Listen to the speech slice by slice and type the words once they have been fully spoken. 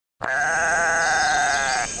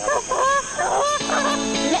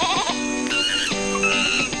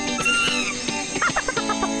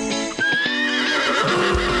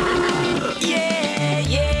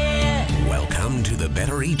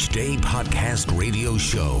Day podcast radio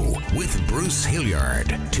show with Bruce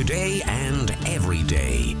Hilliard. Today and every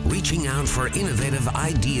day, reaching out for innovative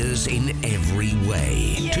ideas in every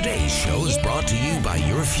way. Today's show is brought to you by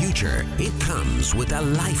Your Future. It comes with a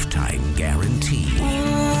lifetime guarantee.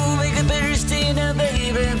 Ooh, make it better stay now,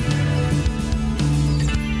 baby.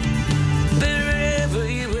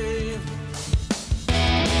 Wherever you are.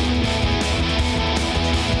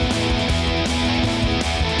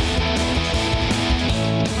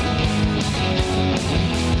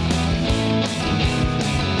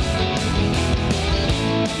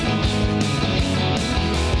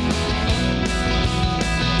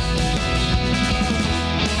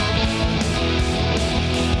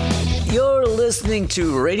 You're listening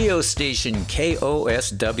to radio station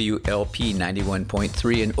KOSWLP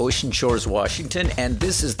 91.3 in Ocean Shores, Washington, and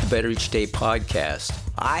this is the Better Each Day podcast.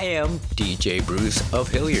 I am DJ Bruce of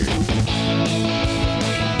Hilliard.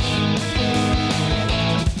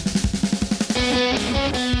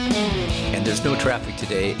 And there's no traffic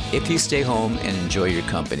today if you stay home and enjoy your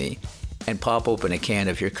company and pop open a can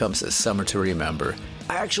of Here Comes the Summer to Remember.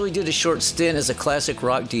 I actually did a short stint as a classic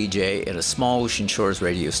rock DJ at a small Ocean Shores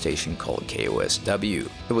radio station called KOSW.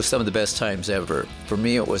 It was some of the best times ever. For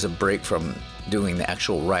me, it was a break from doing the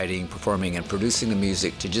actual writing, performing, and producing the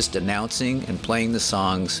music to just announcing and playing the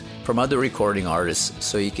songs from other recording artists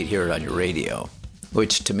so you could hear it on your radio,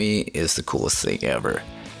 which to me is the coolest thing ever.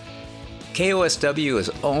 KOSW is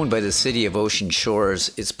owned by the city of Ocean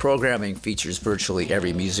Shores. Its programming features virtually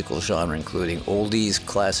every musical genre, including oldies,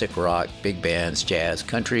 classic rock, big bands, jazz,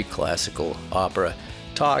 country, classical, opera,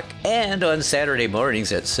 talk, and on Saturday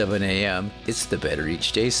mornings at 7 a.m., it's the Better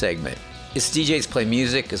Each Day segment. Its DJs play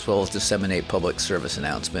music as well as disseminate public service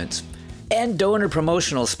announcements and donor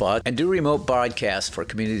promotional spots and do remote broadcasts for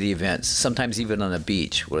community events, sometimes even on a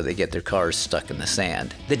beach where they get their cars stuck in the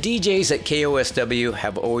sand. The DJs at KOSW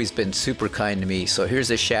have always been super kind to me, so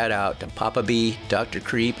here's a shout out to Papa B, Dr.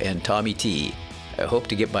 Creep, and Tommy T. I hope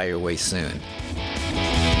to get by your way soon.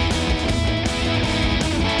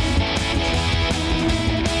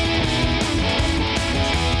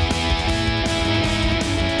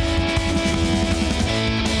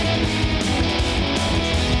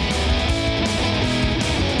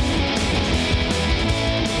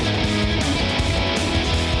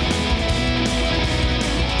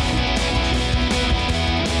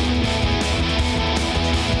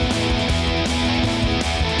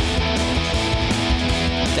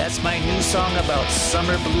 That's my new song about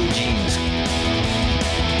summer blue jeans.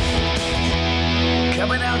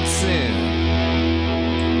 Coming out soon.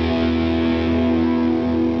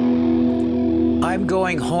 I'm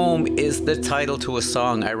Going Home is the title to a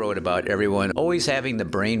song I wrote about everyone always having the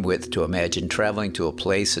brain width to imagine traveling to a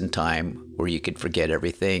place and time where you could forget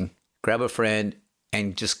everything, grab a friend,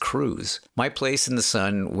 and just cruise. My place in the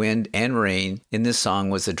sun, wind, and rain in this song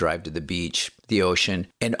was the drive to the beach, the ocean,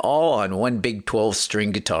 and all on one big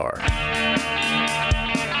 12-string guitar.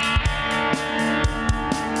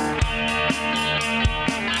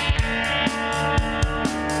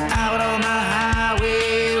 Out on the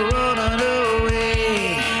highway, rolling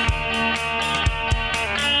away.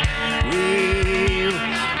 We're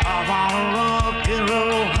off on a rock and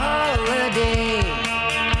roll holiday.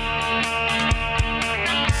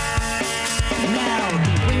 Now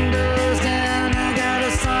the windows down, I got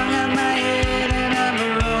a song in my head, and I'm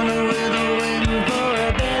running with the wind for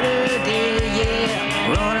a better day.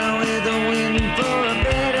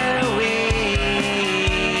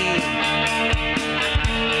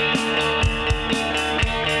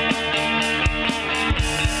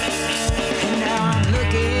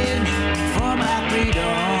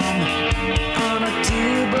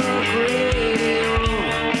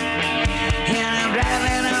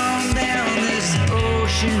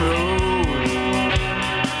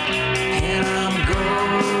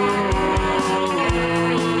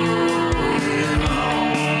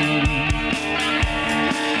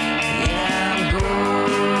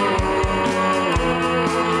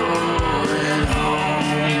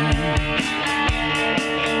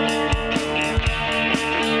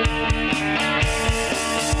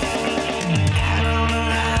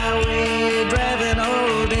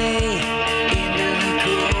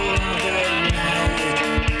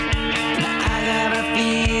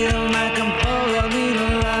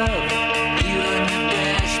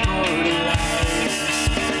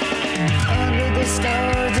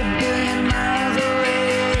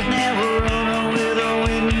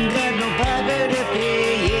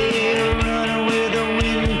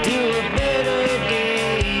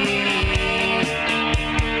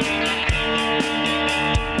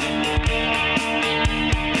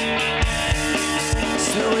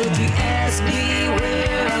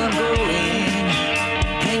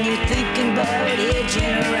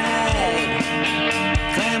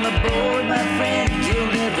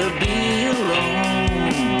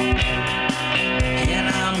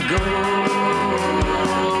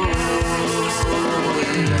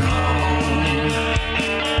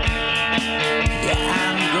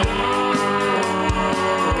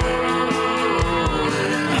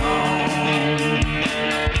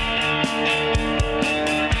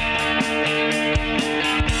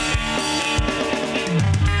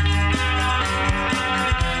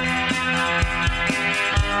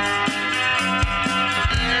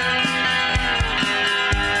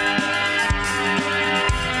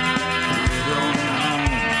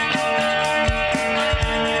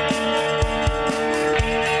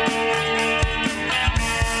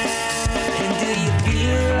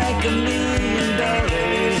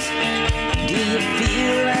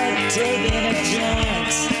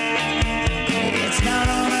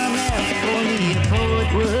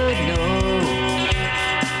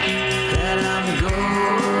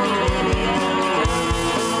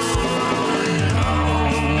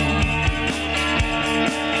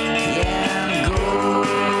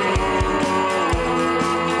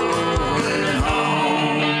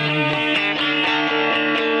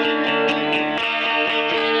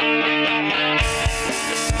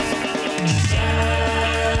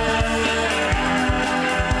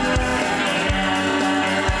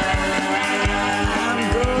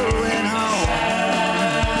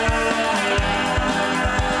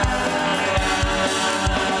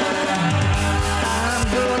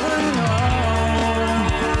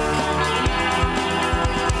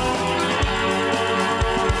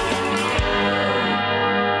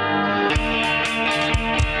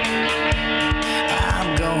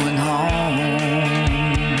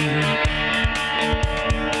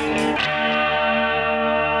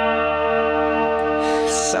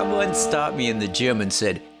 once stopped me in the gym and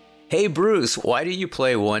said, "Hey Bruce, why do you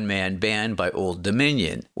play One Man Band by Old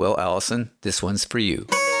Dominion?" Well, Allison, this one's for you.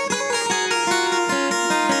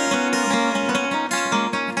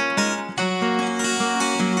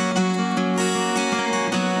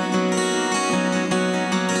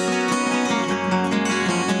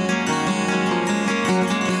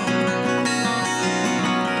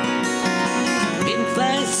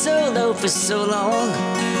 For so long,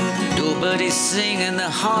 nobody's singing the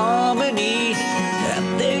harmony. Up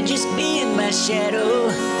there just me and my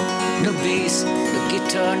shadow. No bass, no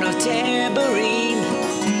guitar, no tambourine.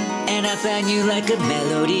 And I found you like a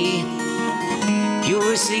melody. You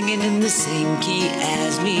were singing in the same key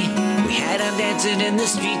as me. We had 'em dancing in the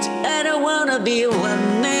streets. I don't wanna be a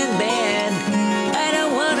one-man band. I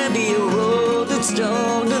don't wanna be a rolling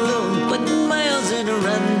stone alone, putting miles in a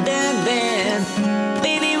rundown van.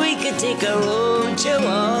 Take a road show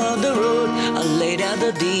on the road. I'll lay down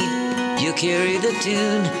the beat, you carry the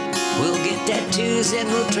tune. We'll get tattoos and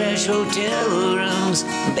we'll trash hotel rooms.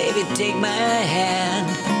 Baby, take my hand.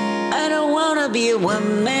 I don't wanna be a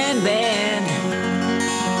one-man band.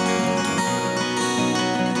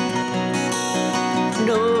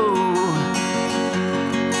 No.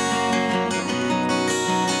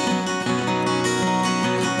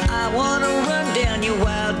 I wanna run down your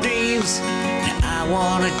wild dreams. I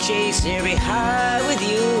wanna chase every high with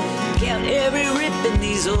you. Count every rip in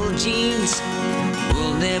these old jeans.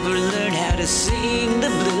 We'll never learn how to sing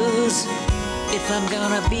the blues. If I'm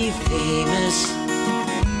gonna be famous,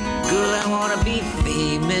 girl, I wanna be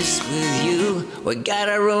famous with you. We got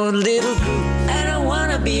our own little group. I don't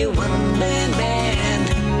wanna be a one-man band.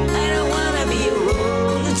 I don't wanna be a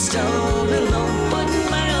rolling stone alone, putting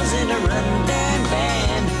miles in a rundown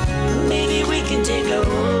van. Maybe we can take a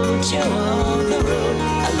road show on the road.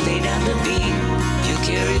 I'll lay down the beat, you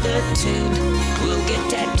carry the tune. We'll get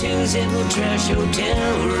tattoos and we'll trash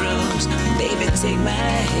hotel rooms. Baby, take my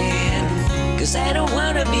hand, 'cause I don't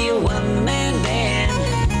wanna be a one-man band.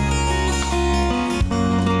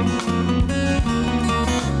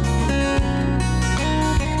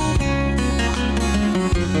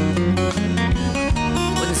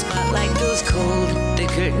 When the spotlight goes cold, the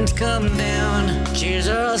curtains come down. Chairs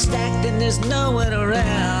are all stacked and there's no one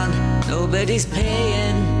around. Nobody's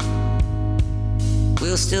paying,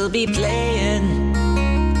 we'll still be playing.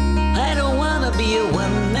 I don't wanna be a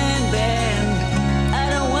one-man band. I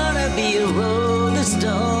don't wanna be a rolling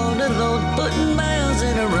stone alone, putting miles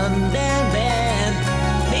in a rundown van.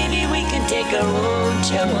 Maybe we can take a road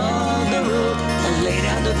show on the road. I'll lay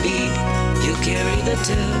down the beat, you carry the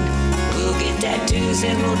tune. We'll get tattoos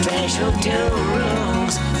and we'll trash hotel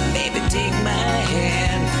rooms. Baby, take my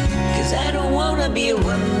hand, 'cause I don't wanna be a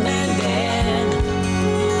one-man band.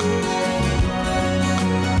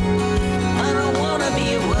 I don't wanna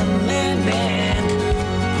be a one-man band.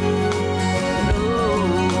 No.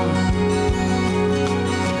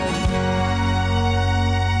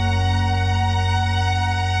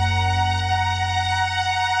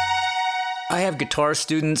 I have guitar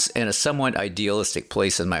students and a somewhat idealistic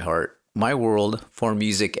place in my heart. My world for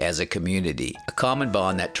music as a community, a common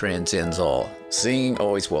bond that transcends all. Singing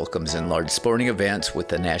always welcomes in large sporting events with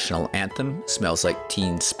the national anthem. Smells like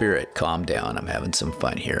teen spirit. Calm down, I'm having some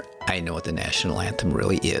fun here. I know what the national anthem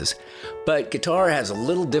really is. But guitar has a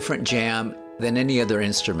little different jam than any other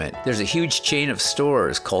instrument. There's a huge chain of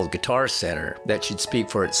stores called Guitar Center that should speak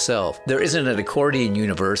for itself. There isn't an accordion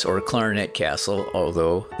universe or a clarinet castle,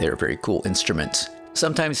 although they're very cool instruments.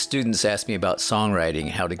 Sometimes students ask me about songwriting,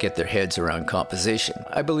 how to get their heads around composition.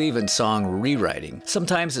 I believe in song rewriting.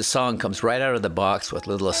 Sometimes the song comes right out of the box with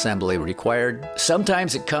little assembly required.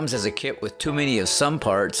 Sometimes it comes as a kit with too many of some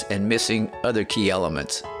parts and missing other key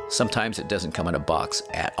elements. Sometimes it doesn't come in a box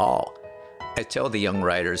at all. I tell the young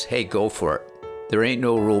writers, hey, go for it. There ain't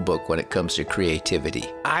no rule book when it comes to creativity.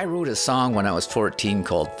 I wrote a song when I was 14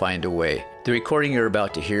 called Find a Way. The recording you're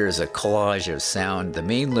about to hear is a collage of sound. The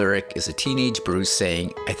main lyric is a teenage Bruce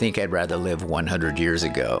saying, I think I'd rather live 100 years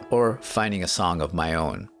ago, or finding a song of my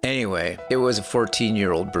own. Anyway, it was a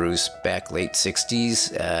 14-year-old Bruce back late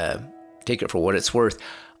 60s. Take it for what it's worth.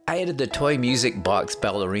 I added the toy music box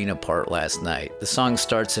ballerina part last night. The song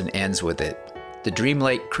starts and ends with it. The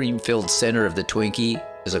dreamlike cream-filled center of the Twinkie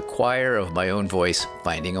is a choir of my own voice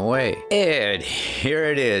finding a way. And here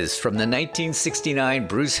it is from the 1969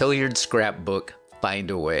 Bruce Hilliard scrapbook,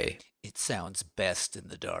 Find a Way. It sounds best in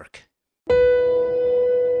the dark.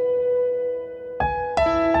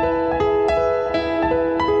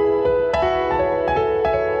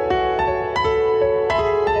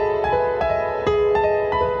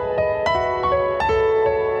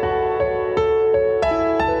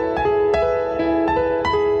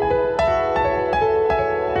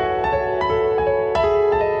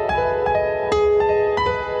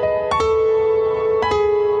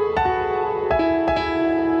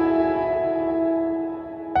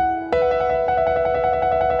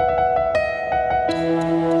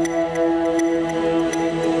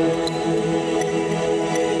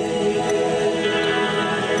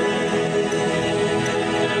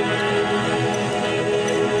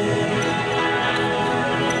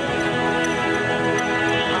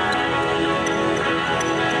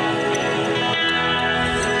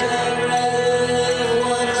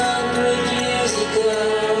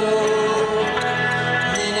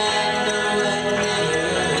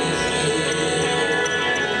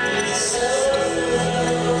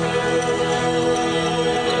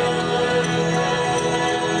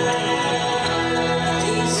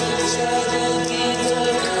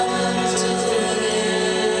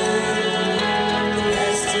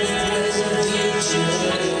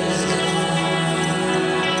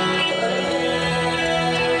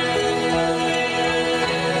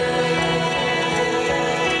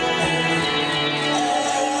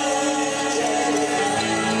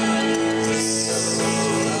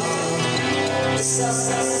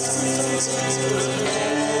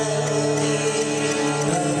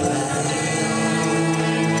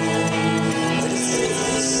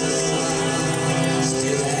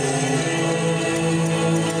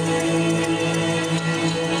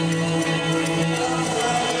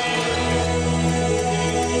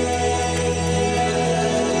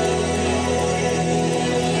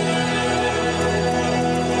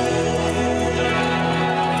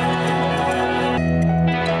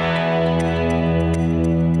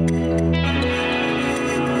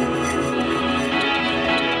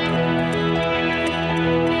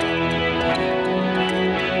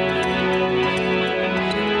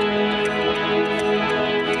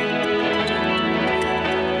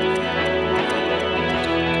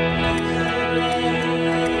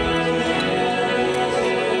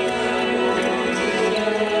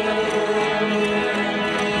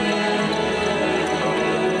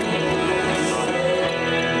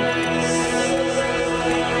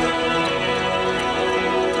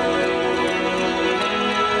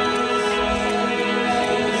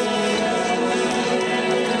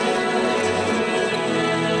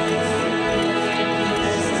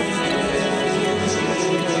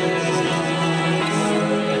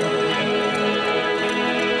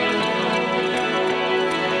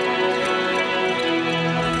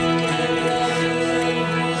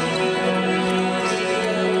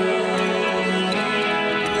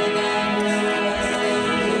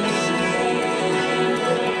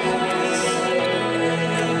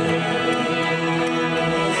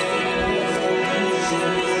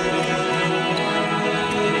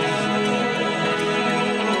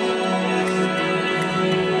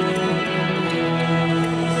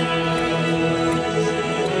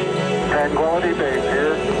 Tranquility Base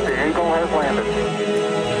here. The Eagle has landed.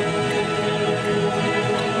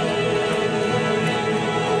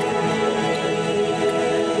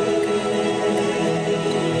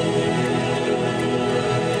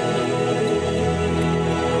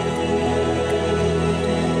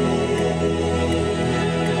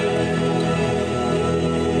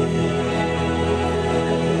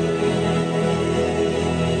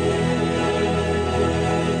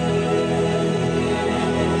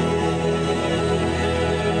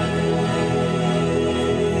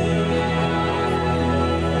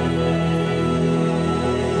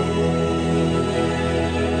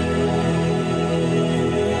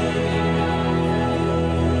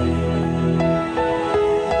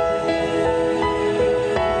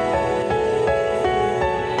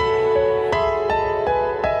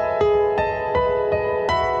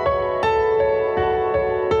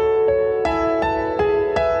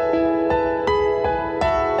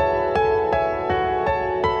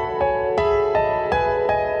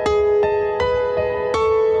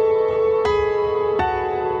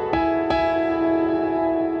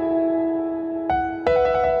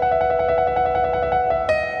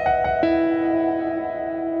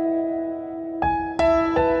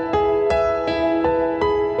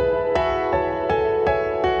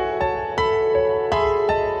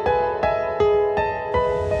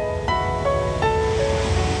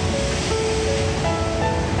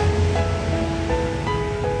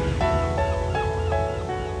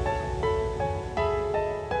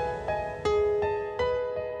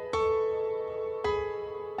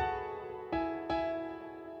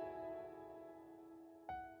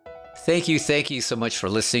 Thank you so much for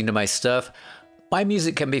listening to my stuff. My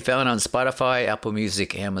music can be found on Spotify, Apple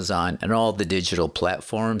Music, Amazon, and all the digital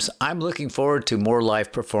platforms. I'm looking forward to more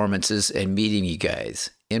live performances and meeting you guys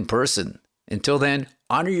in person. Until then,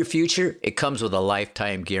 honor your future. It comes with a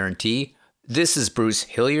lifetime guarantee. This is Bruce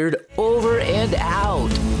Hilliard, over and out.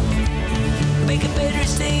 Make it better,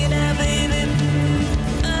 stay now, baby.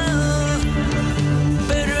 Oh,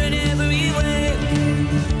 better in every way.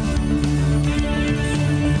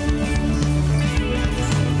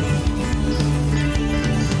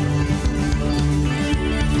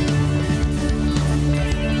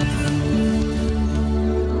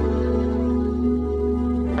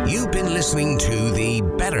 listening to the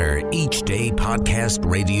Better Each Day podcast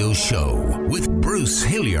radio show with Bruce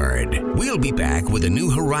Hilliard. We'll be back with a new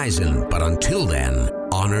horizon, but until then,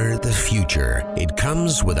 honor the future. It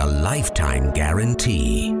comes with a lifetime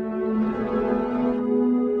guarantee.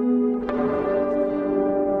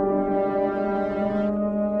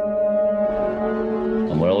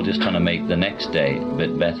 And we're all just trying to make the next day a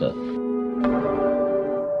bit better.